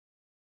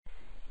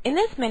In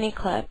this mini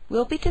clip,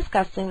 we'll be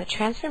discussing the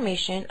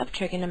transformation of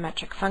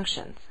trigonometric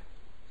functions.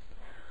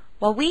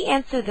 While we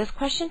answer this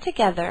question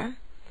together,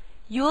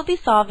 you will be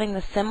solving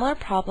the similar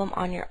problem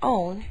on your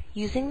own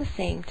using the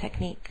same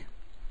technique.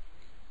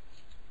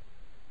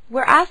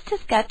 We're asked to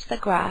sketch the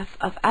graph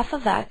of f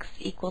of x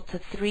equal to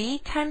 3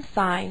 times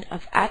sine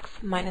of x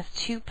minus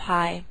 2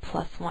 pi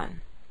plus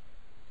 1.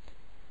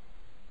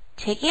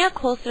 Taking a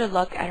closer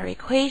look at our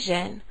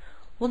equation,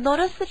 we'll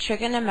notice the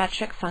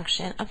trigonometric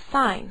function of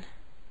sine.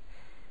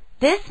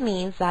 This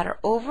means that our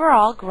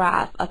overall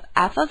graph of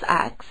f of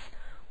x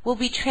will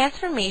be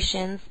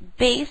transformations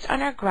based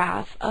on our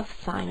graph of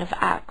sine of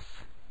x.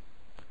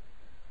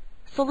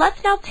 So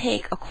let's now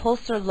take a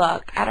closer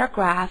look at our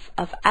graph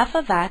of f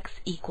of x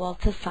equal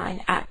to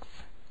sine x.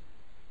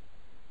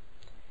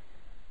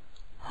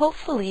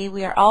 Hopefully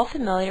we are all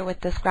familiar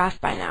with this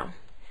graph by now.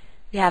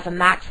 We have a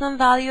maximum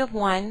value of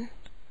 1,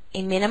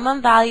 a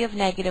minimum value of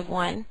negative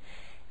 1,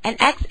 and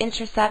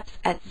x-intercepts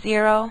at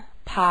 0,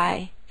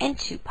 pi, and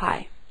 2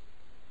 pi.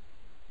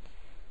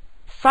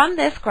 From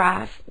this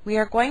graph, we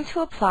are going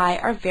to apply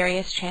our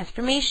various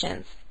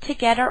transformations to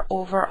get our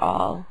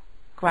overall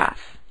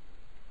graph.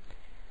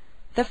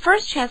 The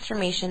first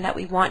transformation that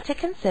we want to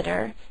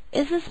consider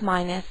is this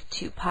minus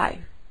 2 pi.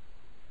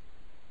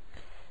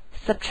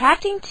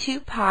 Subtracting 2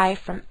 pi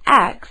from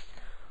x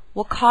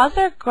will cause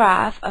our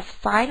graph of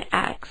sine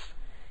x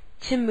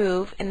to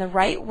move in the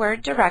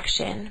rightward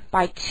direction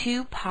by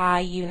 2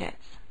 pi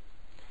units.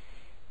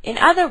 In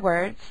other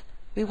words,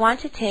 we want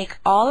to take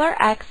all our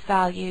x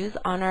values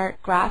on our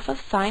graph of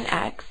sine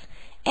x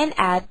and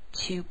add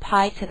 2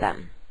 pi to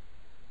them.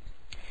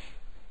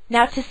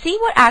 Now to see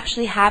what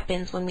actually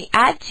happens when we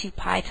add 2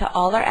 pi to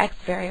all our x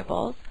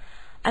variables,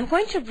 I'm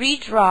going to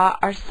redraw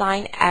our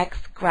sine x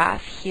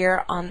graph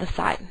here on the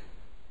side.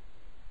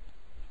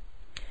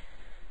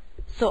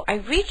 So I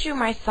redrew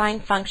my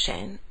sine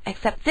function,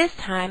 except this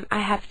time I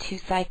have 2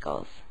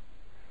 cycles.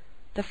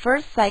 The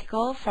first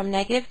cycle from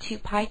negative 2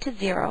 pi to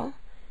 0,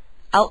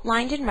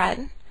 outlined in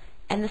red,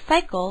 and the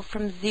cycle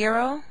from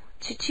 0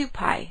 to 2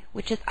 pi,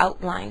 which is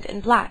outlined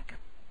in black.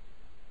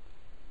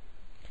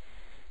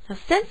 Now,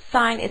 since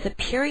sine is a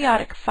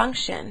periodic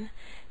function,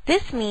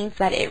 this means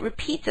that it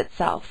repeats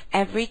itself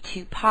every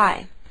 2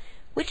 pi,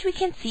 which we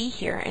can see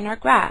here in our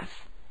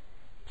graph.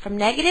 From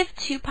negative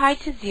 2 pi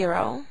to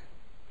 0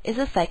 is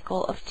a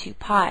cycle of 2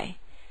 pi,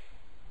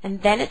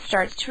 and then it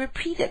starts to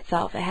repeat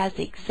itself. It has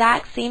the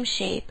exact same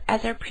shape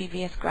as our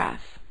previous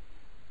graph.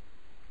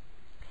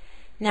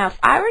 Now, if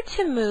I were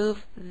to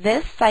move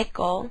this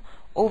cycle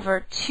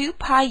over 2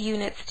 pi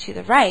units to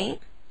the right,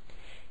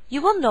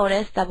 you will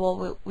notice that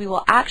we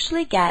will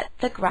actually get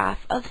the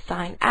graph of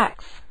sine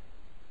x.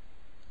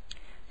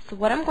 So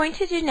what I'm going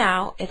to do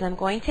now is I'm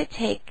going to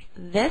take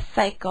this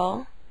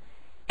cycle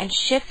and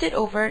shift it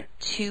over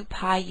 2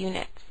 pi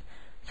units.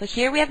 So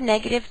here we have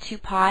negative 2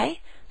 pi,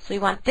 so we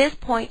want this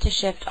point to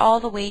shift all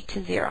the way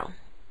to 0.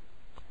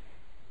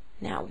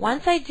 Now,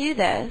 once I do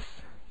this,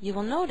 you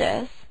will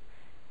notice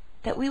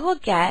that we will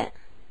get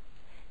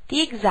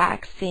the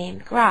exact same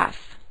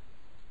graph.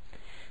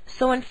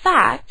 So in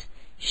fact,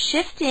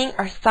 shifting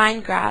our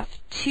sine graph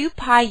 2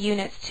 pi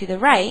units to the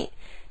right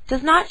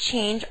does not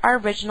change our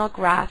original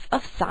graph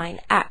of sine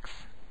x.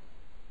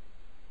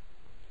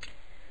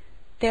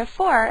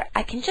 Therefore,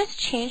 I can just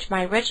change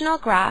my original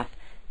graph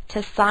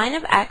to sine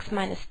of x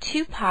minus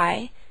 2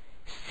 pi,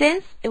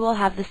 since it will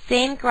have the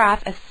same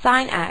graph as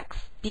sine x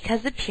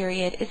because the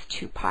period is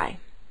 2 pi.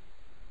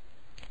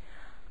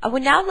 I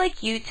would now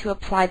like you to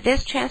apply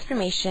this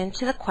transformation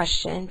to the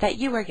question that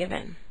you were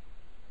given.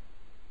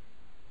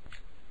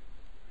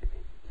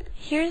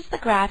 Here's the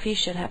graph you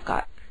should have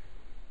got.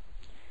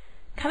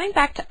 Coming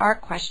back to our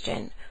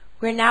question,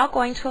 we're now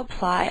going to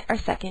apply our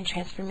second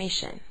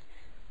transformation,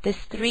 this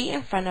 3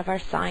 in front of our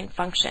sine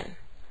function.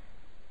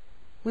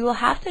 We will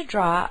have to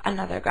draw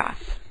another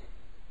graph.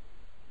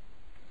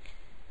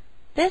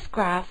 This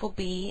graph will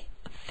be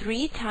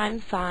 3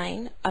 times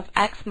sine of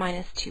x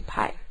minus 2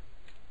 pi.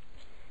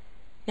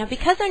 Now,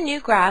 because our new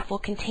graph will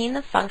contain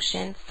the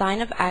function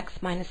sine of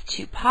x minus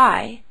 2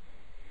 pi,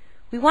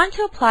 we want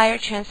to apply our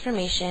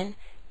transformation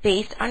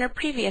based on our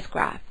previous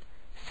graph,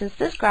 since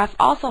this graph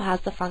also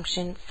has the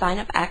function sine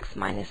of x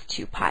minus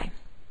 2 pi.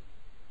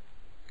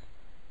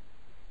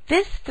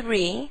 This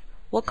 3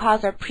 will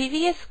cause our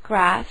previous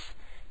graph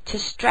to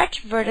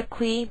stretch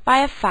vertically by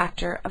a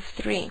factor of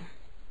 3.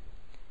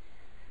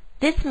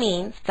 This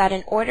means that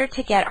in order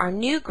to get our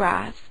new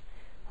graph,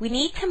 we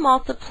need to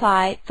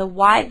multiply the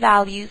y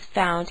values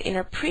found in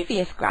our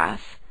previous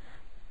graph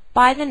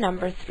by the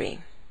number 3.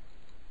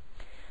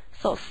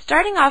 So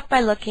starting off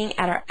by looking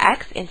at our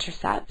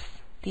x-intercepts,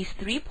 these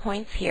 3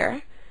 points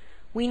here,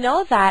 we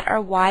know that our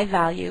y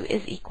value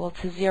is equal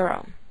to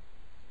 0.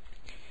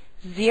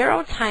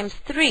 0 times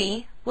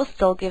 3 will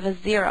still give us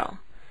 0.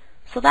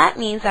 So that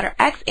means that our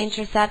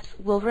x-intercepts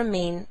will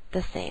remain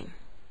the same.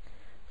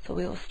 So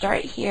we will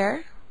start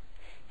here,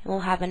 and we'll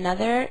have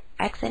another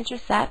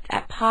x-intercept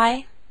at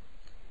pi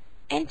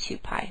and 2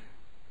 pi.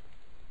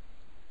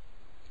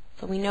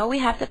 So we know we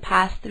have to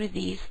pass through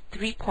these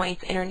 3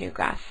 points in our new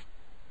graph.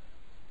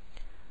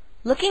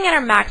 Looking at our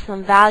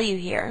maximum value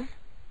here,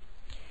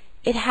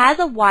 it has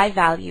a y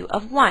value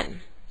of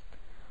 1.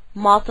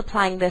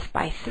 Multiplying this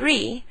by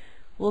 3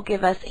 will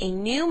give us a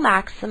new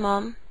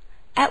maximum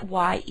at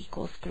y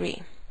equals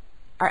 3.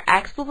 Our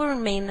x will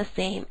remain the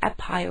same at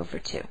pi over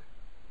 2.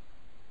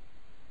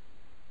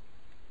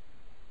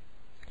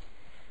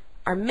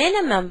 Our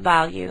minimum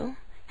value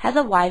has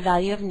a y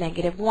value of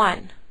negative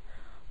 1.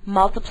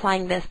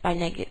 Multiplying this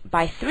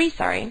by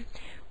 3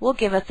 will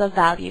give us a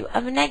value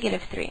of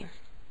negative 3.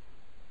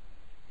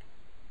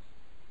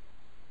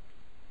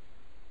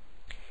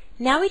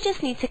 Now we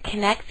just need to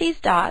connect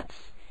these dots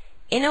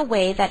in a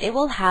way that it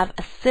will have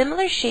a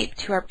similar shape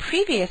to our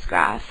previous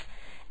graph,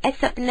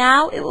 except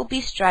now it will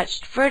be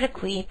stretched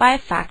vertically by a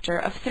factor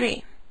of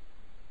 3.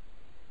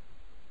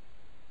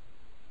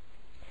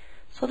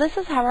 So this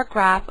is how our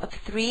graph of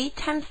 3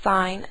 times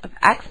sine of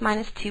x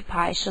minus 2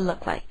 pi should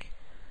look like.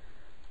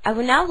 I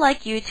would now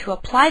like you to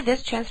apply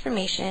this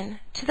transformation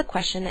to the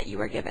question that you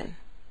were given.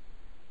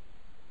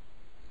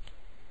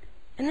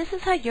 And this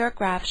is how your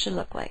graph should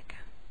look like.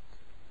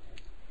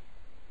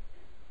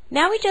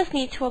 Now we just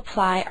need to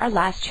apply our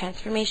last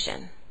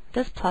transformation,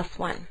 this plus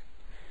 1.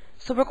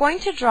 So we're going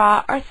to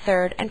draw our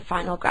third and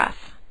final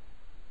graph.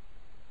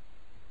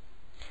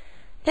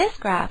 This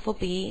graph will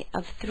be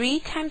of 3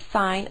 times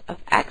sine of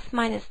x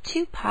minus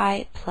 2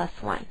 pi plus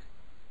 1.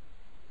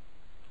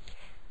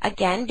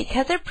 Again,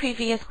 because our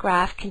previous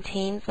graph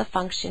contains the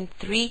function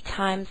 3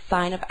 times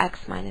sine of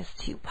x minus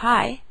 2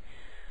 pi,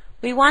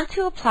 we want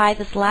to apply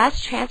this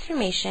last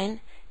transformation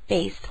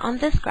based on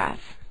this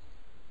graph.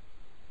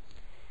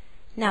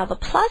 Now the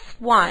plus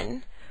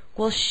 1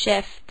 will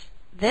shift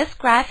this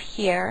graph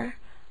here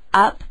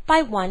up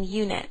by 1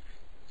 unit.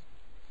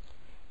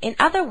 In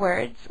other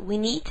words, we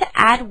need to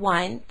add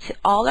 1 to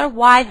all our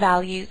y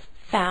values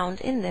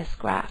found in this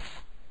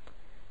graph.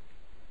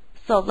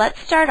 So let's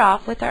start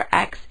off with our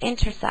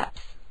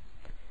x-intercepts.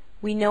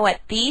 We know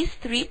at these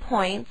 3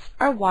 points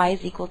our y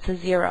is equal to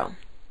 0.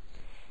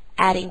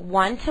 Adding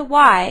 1 to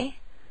y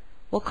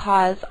will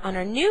cause on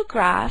our new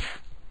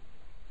graph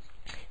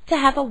to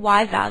have a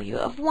y value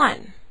of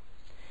 1.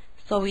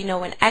 So we know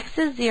when x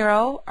is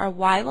 0, our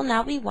y will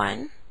now be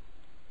 1.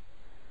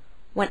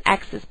 When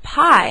x is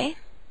pi,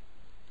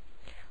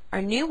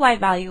 our new y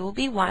value will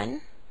be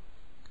 1.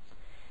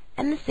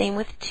 And the same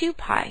with 2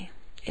 pi.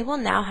 It will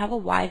now have a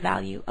y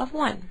value of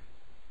 1.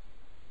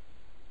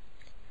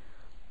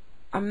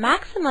 Our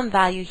maximum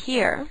value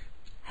here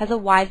has a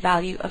y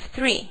value of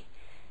 3.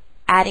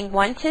 Adding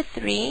 1 to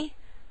 3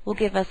 will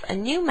give us a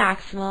new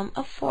maximum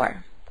of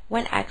 4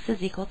 when x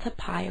is equal to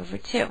pi over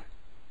 2.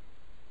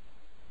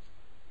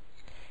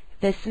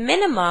 This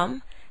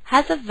minimum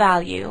has a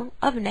value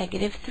of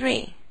negative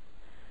 3.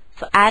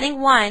 So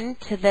adding 1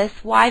 to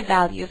this y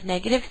value of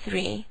negative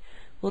 3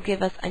 will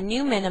give us a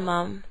new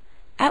minimum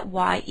at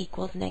y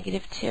equals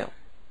negative 2.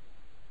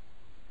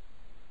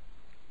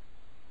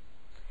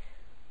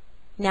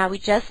 Now we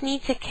just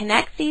need to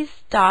connect these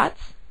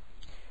dots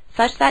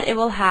such that it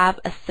will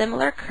have a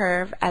similar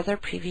curve as our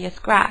previous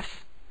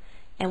graph.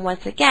 And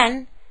once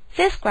again,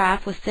 this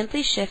graph was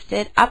simply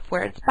shifted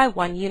upwards by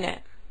 1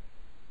 unit.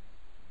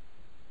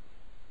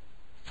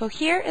 So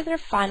here is our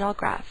final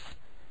graph.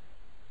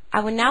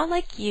 I would now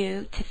like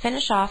you to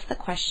finish off the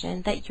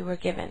question that you were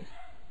given.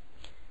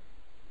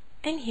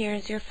 And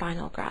here's your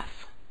final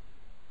graph.